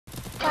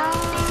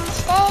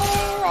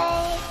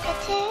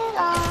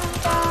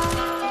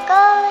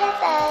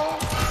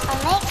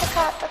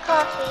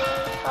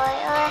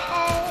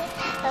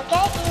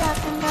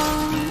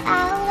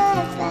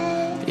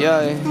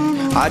Ay,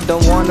 I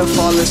don't wanna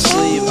fall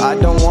asleep, I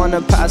don't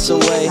wanna pass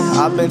away.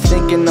 I've been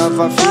thinking of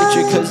our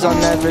future, cause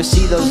I'll never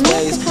see those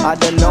days. I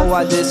don't know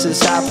why this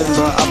has happened,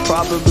 but I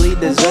probably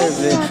deserve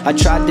it. I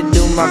tried to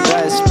do my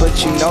best, but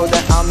you know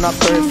that I'm not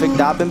perfect.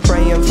 I've been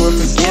praying for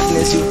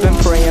forgiveness, you've been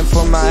praying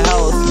for my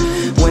health.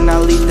 When I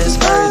leave this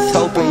earth,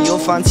 hoping you'll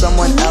find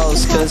someone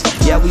else. Cause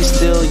yeah, we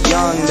still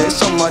young, there's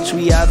so much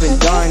we haven't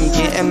done.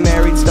 Getting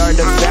married, start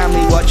a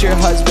family, watch your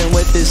husband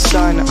with his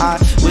son. I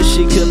wish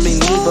it could be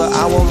me, but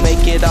I won't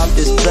make it off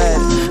this bed.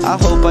 I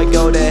hope I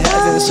go to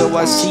heaven, so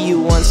I see you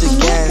once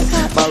again.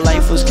 My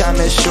life was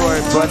kinda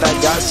short, but I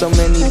got so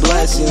many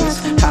blessings.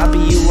 Happy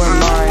you were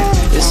mine,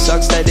 it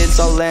sucks that it's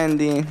all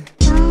ending.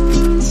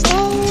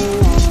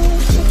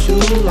 Too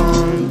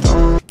long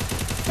gone.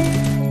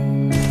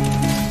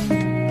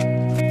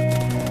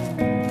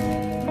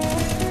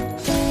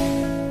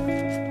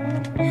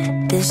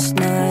 This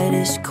night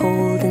is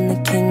cold in the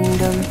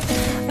kingdom.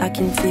 I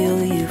can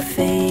feel you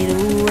fade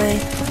away.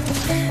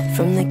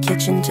 From the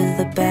kitchen to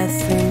the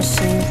bathroom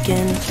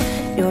sinking.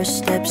 Your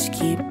steps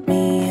keep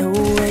me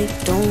awake.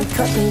 Don't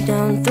cut me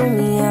down, throw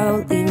me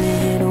out, leave me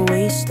here to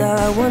waste.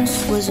 I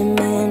once was a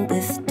man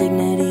with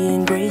dignity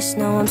and grace.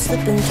 Now I'm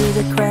slipping through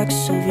the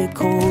cracks of your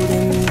cold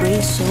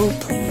embrace. So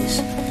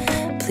please,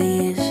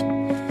 please,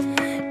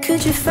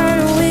 could you find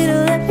a way to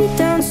let me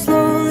down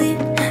slowly?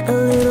 A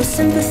little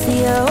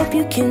sympathy, I hope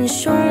you can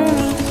show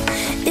me.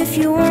 If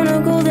you wanna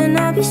go, then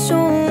I'll be so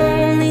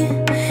lonely.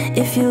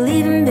 If you're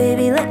leaving,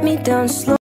 baby, let me down slowly.